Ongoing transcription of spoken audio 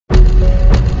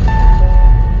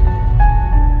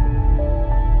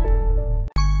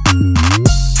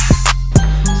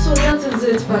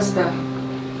Pastor.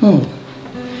 Oh,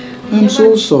 I'm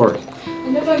so sorry. I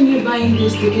never knew buying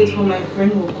this ticket for my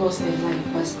friend will cost a life,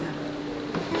 Pastor.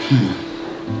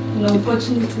 And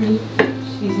unfortunately,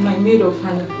 she's my maid of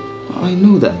honor. I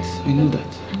know that. I know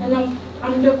that. And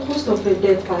I'm the cause of the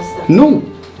death, Pastor. No!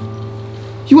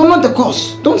 You are not the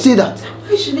cause. Don't say that.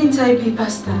 Why shouldn't I be,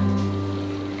 Pastor?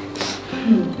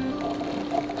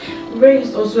 Ray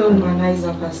is also a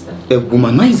womanizer, Pastor. A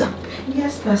womanizer?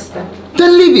 Yes, Pastor.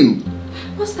 Then leave him.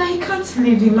 Pastor, I can't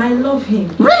leave him. I love him.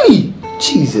 Really?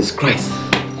 Jesus Christ.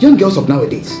 Young girls of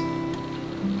nowadays.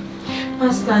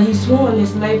 Pastor, he swore on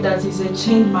his life that he's a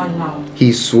changed man now.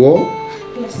 He swore?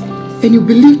 Yes, please. And you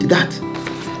believed that?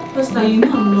 Pastor, you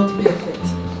know I'm not perfect.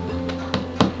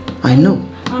 I know.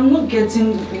 I'm not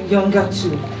getting younger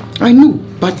too. I know.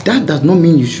 But that does not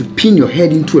mean you should pin your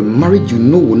head into a marriage you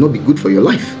know will not be good for your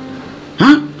life.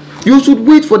 Huh? You should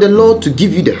wait for the Lord to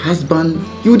give you the husband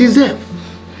you deserve.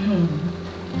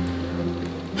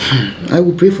 I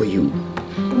will pray for you.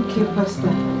 Okay, Pastor.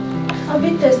 I've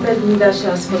been tested me that she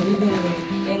has forgiven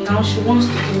me, and now she wants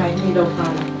to be my maid of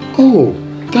honor. Oh,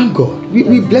 thank God.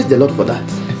 We bless the Lord for that.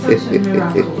 Such a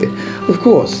miracle. Of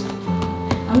course.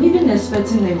 I'm even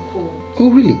expecting a call. Oh,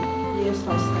 really? Yes,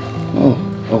 Pastor. Oh.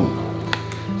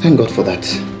 Thank God for that.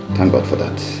 Thank God for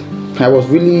that. I was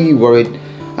really worried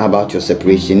about your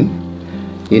separation.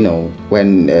 You know,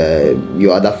 when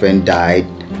your other friend died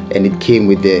and it came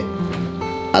with the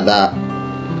other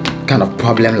kind of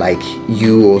problem, like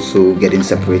you also getting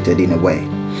separated in a way.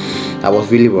 I was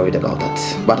really worried about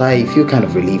that. But I feel kind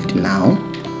of relieved now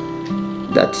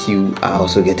that you are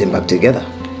also getting back together.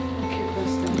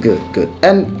 Okay, good.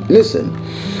 And listen,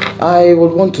 I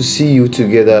would want to see you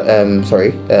together,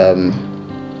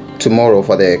 tomorrow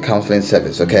for the counseling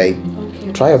service, okay?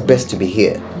 Try your best to be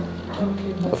here.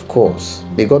 Okay. Of course.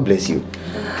 May God bless you.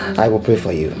 I will pray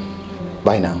for you.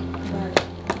 Bye now.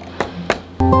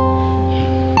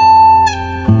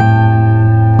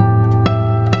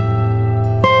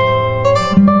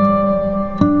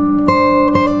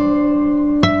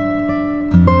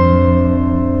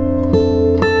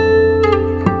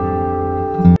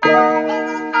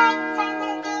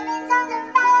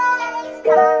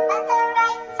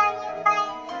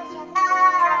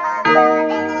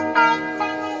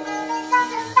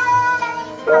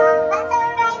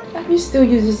 Still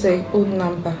uses an old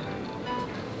number.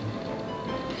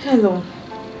 Hello.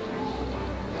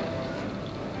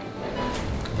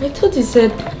 I thought you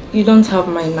said you don't have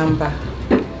my number.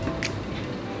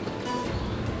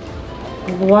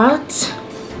 What?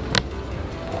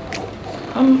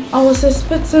 I was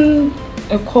expecting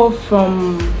a call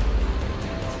from...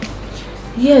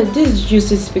 Yeah, this is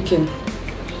Juicy speaking.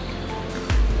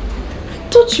 I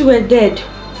thought you were dead.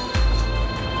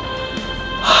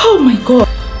 Oh my God.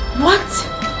 What?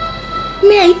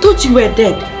 Me, I thought you were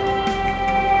dead.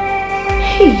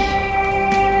 Hey,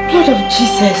 Lord of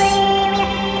Jesus.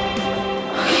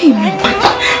 Hey, my God.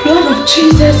 Lord of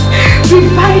Jesus,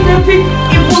 revive every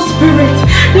evil spirit.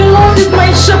 The Lord is my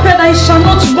shepherd, I shall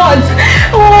not want.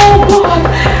 Oh God,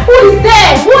 who is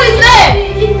there? Who is there?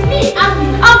 It's me, Abby.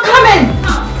 I'm coming.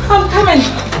 I'm coming.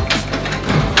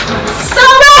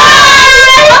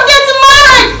 Somebody! Don't get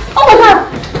mine! Oh my God.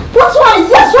 What's wrong?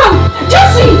 What's wrong?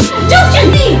 Juicy!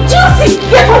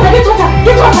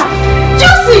 Get water!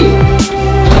 Juicy!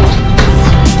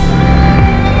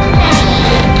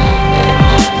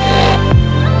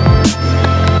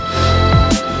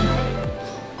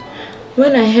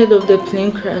 When I heard of the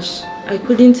plane crash, I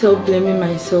couldn't help blaming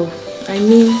myself. I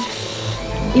mean,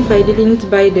 if I didn't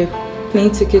buy the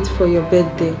plane ticket for your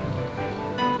birthday.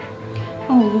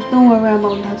 Oh, don't worry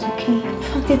about that, okay? In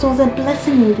fact, it was a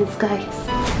blessing in disguise.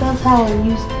 That's how I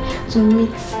used to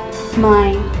meet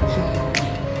my...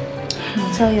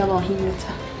 I'll tell you about him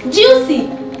later. Juicy!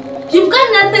 You've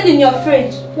got nothing in your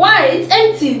fridge. Why? It's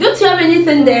empty. Don't you have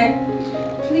anything there?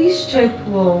 Please check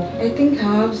well. I think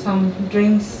I have some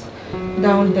drinks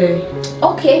down there.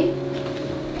 Okay.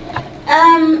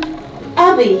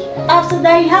 Abby, after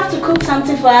that you have to cook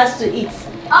something for us to eat.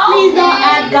 Please don't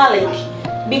add garlic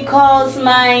because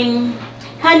my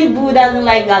honey boo doesn't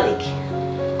like garlic.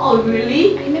 Oh,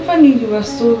 really? I never knew you were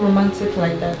so romantic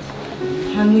like that.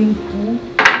 Honey boo.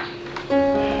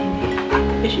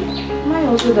 Mine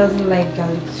also doesn't like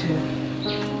garlic too.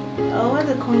 Oh, what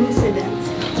a coincidence.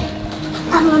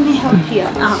 Let me help you.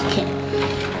 Okay.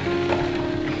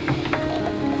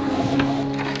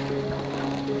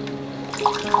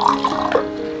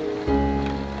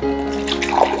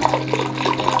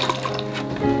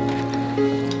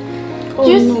 Oh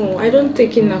no, I don't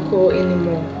take in alcohol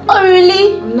anymore. Oh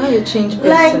really? I'm not a changed person.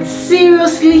 Like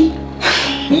seriously?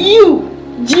 You,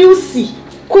 Juicy,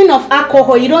 queen of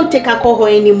alcohol. You don't take alcohol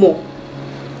anymore.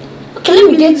 Okay,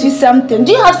 let me get you something.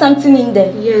 Do you have something in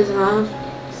there? Yes, I have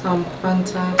some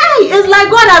Fanta. Hey, it's like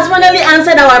God has finally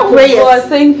answered our prayers. God,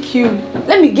 thank you.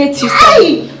 Let me get you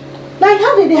something. Hey! Like,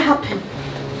 how did it happen?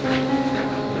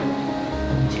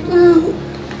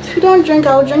 If you don't drink,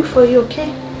 I'll drink for you,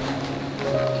 okay?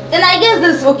 Then I guess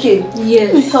this is okay.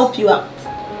 Yes. Let me help you out.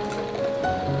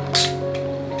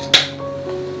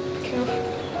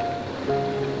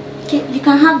 Okay, you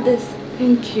can have this.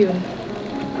 Thank you.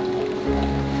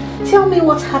 Tell me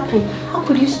what happened. How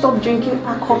could you stop drinking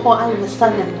alcohol all of a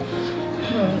sudden?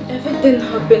 Everything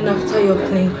happened after your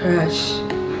plane crash.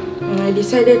 And I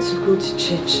decided to go to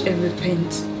church and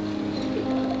repent.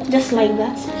 Just like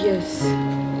that? Yes.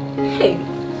 Hey.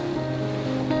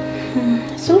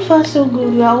 So far so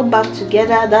good. We are all back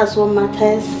together. That's what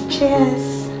matters.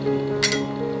 Cheers.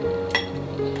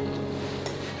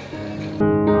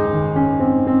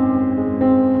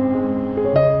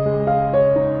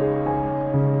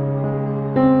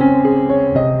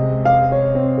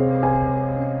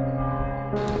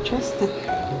 Interesting.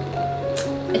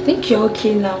 I think you're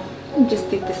okay now. Let me just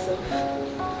take this off.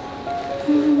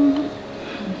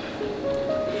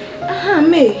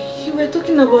 May, you were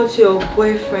talking about your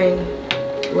boyfriend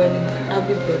when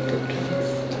Abby brought the drinks.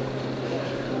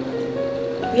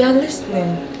 We are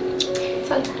listening.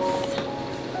 Tell us.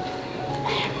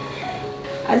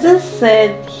 I just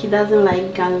said he doesn't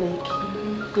like garlic.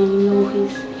 And you know,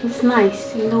 he's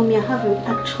nice. You know me, I have an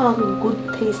actual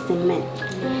good taste in men.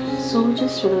 So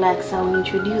just relax, I'll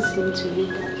introduce him to you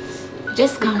guys.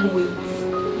 Just can't wait.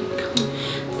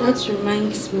 That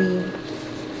reminds me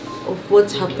of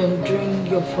what happened during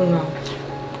your funeral.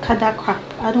 Cut that crap.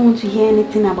 I don't want to hear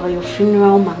anything about your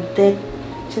funeral, my death.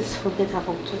 Just forget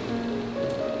about it.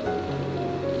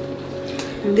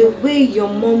 The way your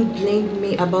mom blamed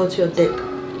me about your death.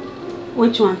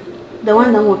 Which one? The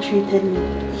one that treated me?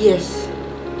 Yes.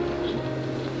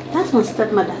 That's my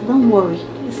stepmother, don't worry.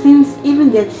 It seems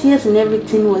even the tears and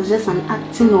everything was just an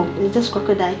acting of, it's just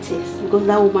crocodile tears. Because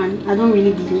that woman, I don't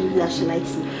really believe that she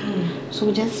likes me. So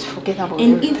just forget about it.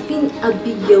 And even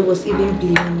Abigail was even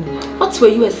blaming me. What were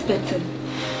you expecting?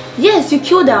 Yes, you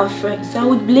killed our friend, so I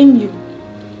would blame you.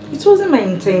 It wasn't my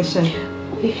intention.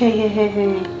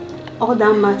 Hey. All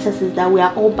that matters is that we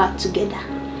are all back together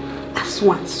as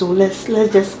one. So let's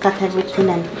just cut everything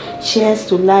and cheers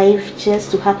to life, cheers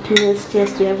to happiness,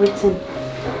 cheers to everything.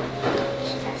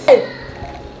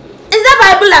 Is that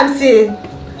Bible I'm saying?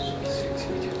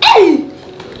 Hey!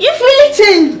 You've really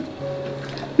changed!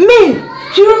 Me!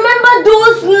 You remember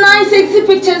those nice sexy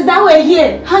pictures that were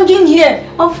here, hanging here?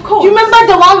 Of course. You remember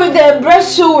the one with the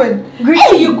breast showing?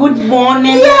 Greeting you good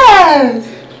morning. Yes!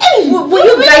 Hey! Will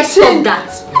you guys stop that?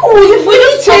 Oh, you've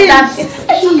really Stop that. changed! It's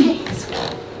okay. It's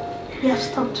okay. We have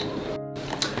stopped.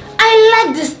 I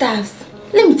like the stars.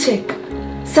 Let me check.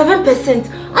 7%.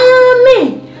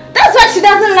 Me! That's why she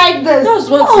doesn't like this. That's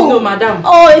what you know, madam.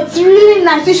 Oh, it's really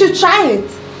nice. You should try it.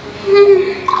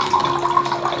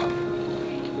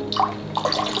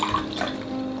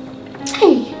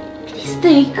 Hey, please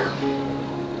take.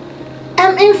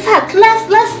 In fact,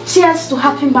 let's cheers to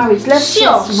happy marriage. Let's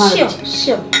cheers to marriage.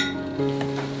 Sure.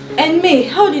 And May,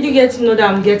 how did you get to know that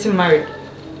I'm getting married?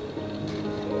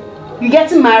 You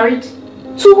getting married?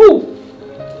 To who?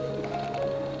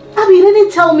 Abby, you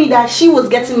didn't tell me that she was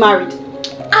getting married.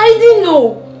 I didn't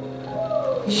know.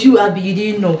 You, Abby, you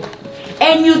didn't know.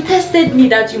 And you tested me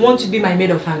that you want to be my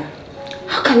maid of honor.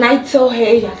 How can I tell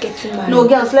her you're getting married? No,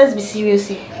 girls, let's be serious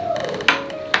here.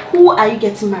 Who are you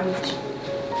getting married to?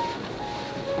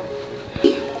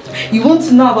 You want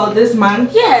to know about this man?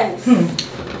 Yes.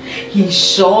 He's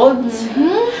short,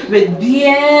 with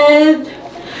beard,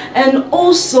 and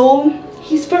also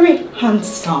he's very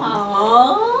handsome.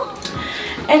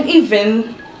 Aww. And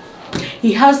even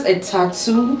he has a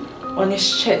tattoo on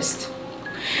his chest.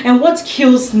 And what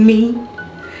kills me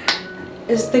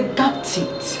is the gap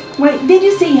teeth. Wait, did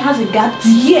you say he has a gap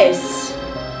teeth? Yes.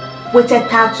 With a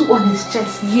tattoo on his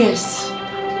chest? Yes.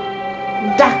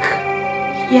 Dark.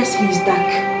 Yes, he's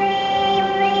dark.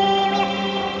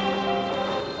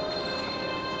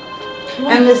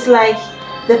 And it's like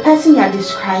the person you are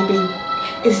describing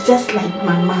is just like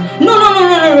my man. No,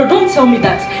 don't tell me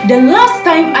that. The last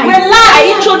time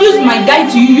I introduced my guy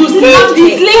to you, you snapped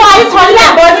it. So are you calling me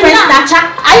a boyfriend snatcher?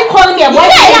 Are you calling me a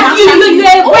boyfriend snatcher? You're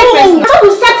a boyfriend snatcher. So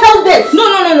we settle this.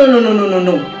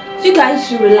 No. You guys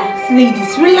should relax,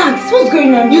 ladies. Relax. What's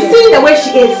going on? You see the way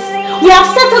she is. We have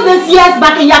settled this years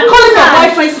back and you're calling me a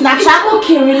boyfriend snatcher? It's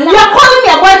okay, relax. You're calling me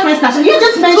a boyfriend snatcher. You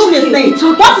just mentioned his name. It's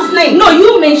okay. What's his name? No,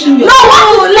 you mentioned your No,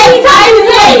 what's his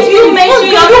name? You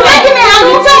mentioned your You're making me